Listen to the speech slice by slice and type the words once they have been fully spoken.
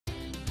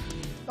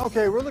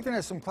Okay, we're looking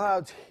at some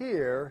clouds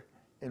here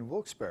in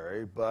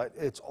Wilkes-Barre, but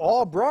it's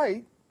all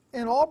bright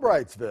in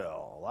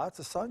Albrightsville. Lots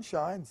of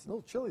sunshine. It's a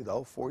little chilly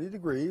though, 40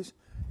 degrees.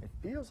 It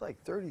feels like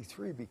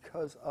 33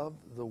 because of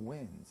the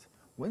winds.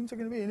 Winds are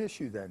going to be an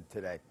issue then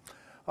today.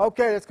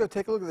 Okay, let's go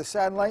take a look at the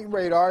satellite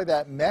radar.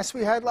 That mess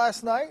we had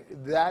last night,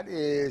 that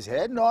is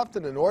heading off to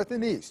the north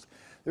and east.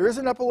 There is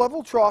an upper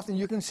level trough, and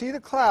you can see the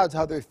clouds,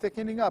 how they're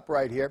thickening up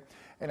right here.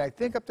 And I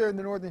think up there in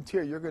the northern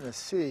tier, you're going to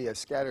see a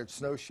scattered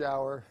snow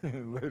shower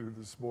later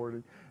this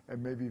morning,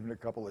 and maybe even a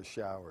couple of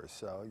showers.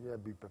 So you got to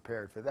be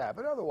prepared for that.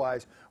 But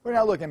otherwise, we're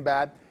not looking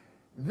bad.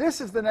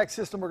 This is the next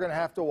system we're going to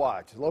have to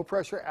watch. Low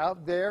pressure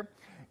out there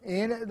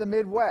in the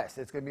Midwest.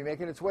 It's going to be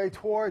making its way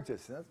towards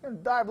us. And that's going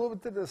to dive a little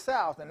bit to the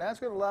south, and that's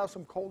going to allow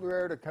some colder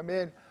air to come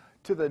in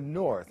to the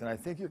north. And I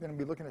think you're going to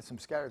be looking at some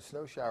scattered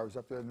snow showers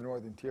up there in the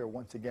northern tier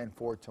once again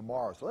for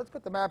tomorrow. So let's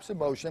put the maps in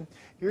motion.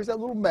 Here's that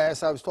little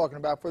mess I was talking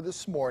about for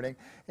this morning,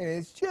 and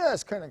it's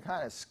just going to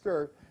kind of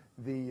skirt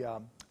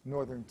the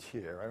northern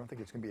tier. I don't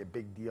think it's going to be a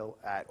big deal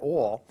at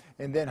all.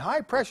 And then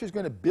high pressure is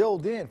going to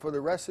build in for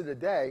the rest of the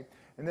day.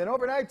 And then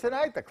overnight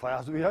tonight, the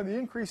clouds will be on the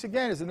increase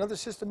again as another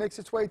system makes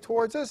its way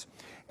towards us.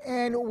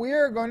 And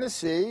we're going to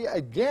see,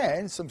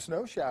 again, some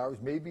snow showers,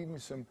 maybe even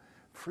some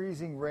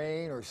freezing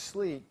rain or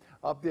sleet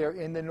up there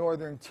in the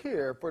northern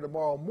tier for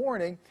tomorrow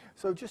morning.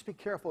 So just be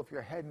careful if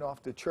you're heading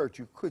off to church.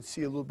 You could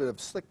see a little bit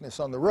of slickness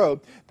on the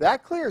road.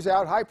 That clears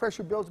out. High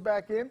pressure builds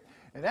back in.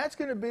 And that's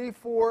going to be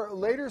for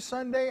later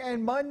Sunday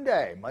and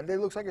Monday. Monday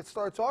looks like it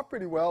starts off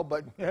pretty well,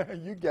 but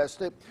you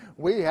guessed it.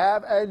 We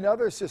have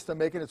another system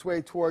making its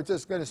way towards us.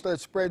 It's going to start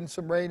spreading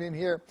some rain in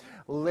here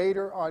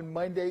later on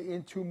Monday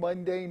into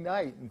Monday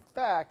night. In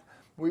fact,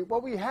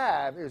 what we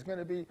have is going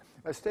to be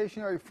a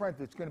stationary front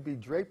that's going to be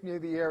draped near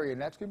the area,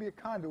 and that's going to be a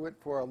conduit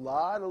for a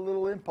lot of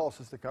little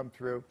impulses to come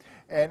through.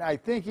 And I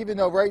think even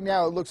though right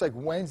now it looks like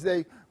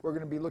Wednesday we're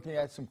going to be looking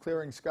at some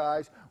clearing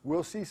skies,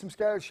 we'll see some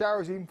scattered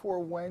showers even for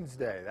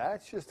Wednesday.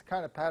 That's just the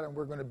kind of pattern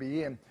we're going to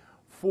be in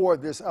for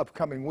this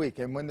upcoming week.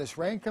 And when this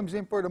rain comes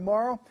in for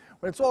tomorrow,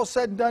 when it's all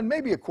said and done,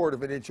 maybe a quarter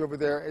of an inch over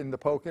there in the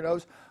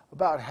Poconos,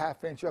 about a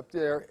half inch up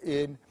there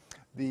in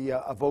the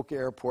Avoca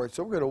Airport.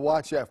 So we're going to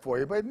watch that for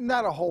you, but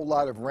not a whole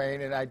lot of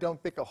rain, and I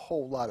don't think a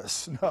whole lot of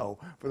snow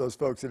for those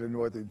folks in the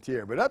northern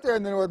tier. But up there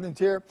in the northern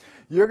tier,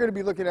 you're going to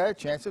be looking at a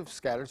chance of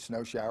scattered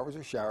snow showers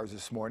or showers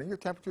this morning. Your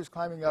temperatures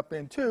climbing up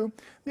into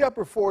the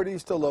upper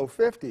 40s to low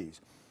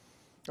 50s.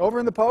 Over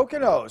in the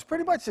Poconos,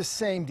 pretty much the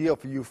same deal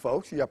for you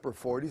folks, the upper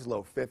 40s,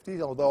 low 50s,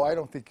 although I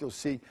don't think you'll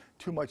see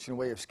too much in the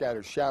way of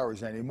scattered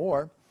showers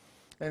anymore.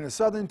 In the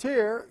southern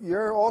tier,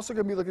 you're also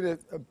going to be looking at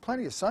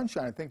plenty of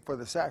sunshine, I think, for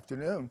this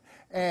afternoon.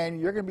 And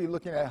you're going to be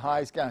looking at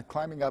highs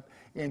climbing up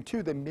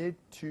into the mid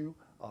to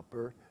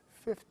upper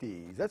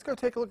 50s. Let's go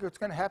take a look at what's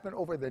going to happen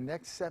over the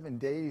next 7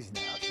 days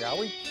now, shall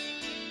we?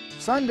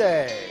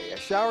 Sunday, a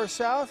shower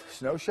south,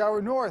 snow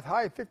shower north,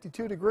 high of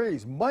 52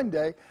 degrees.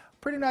 Monday,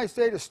 pretty nice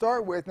day to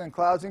start with, and then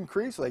clouds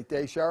increase. Late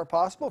day shower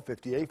possible,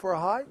 58 for a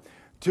high.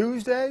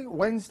 Tuesday,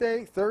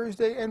 Wednesday,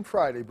 Thursday, and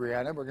Friday,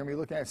 Brianna, we're going to be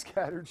looking at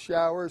scattered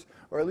showers,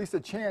 or at least a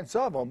chance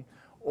of them,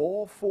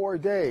 all 4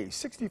 days.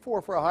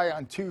 64 for a high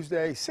on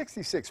Tuesday,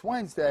 66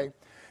 Wednesday,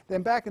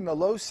 then back in the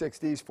low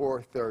 60s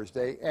for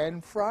Thursday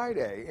and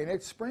Friday. And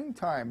it's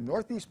springtime.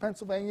 Northeast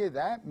Pennsylvania,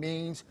 that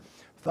means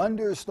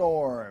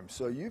thunderstorms.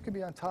 So you can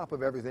be on top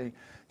of everything.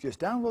 Just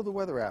download the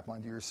weather app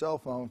onto your cell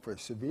phone for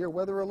severe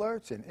weather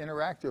alerts and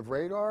interactive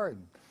radar,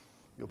 and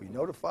you'll be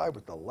notified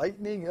with the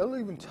lightning. It'll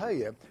even tell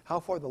you how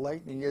far the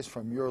lightning is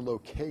from your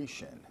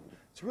location.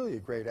 It's really a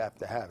great app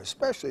to have,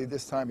 especially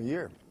this time of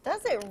year.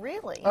 Does it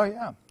really? Oh,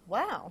 yeah.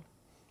 Wow.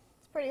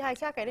 It's pretty high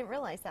tech. I didn't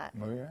realize that.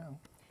 Oh, yeah.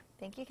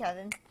 Thank you,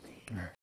 Kevin.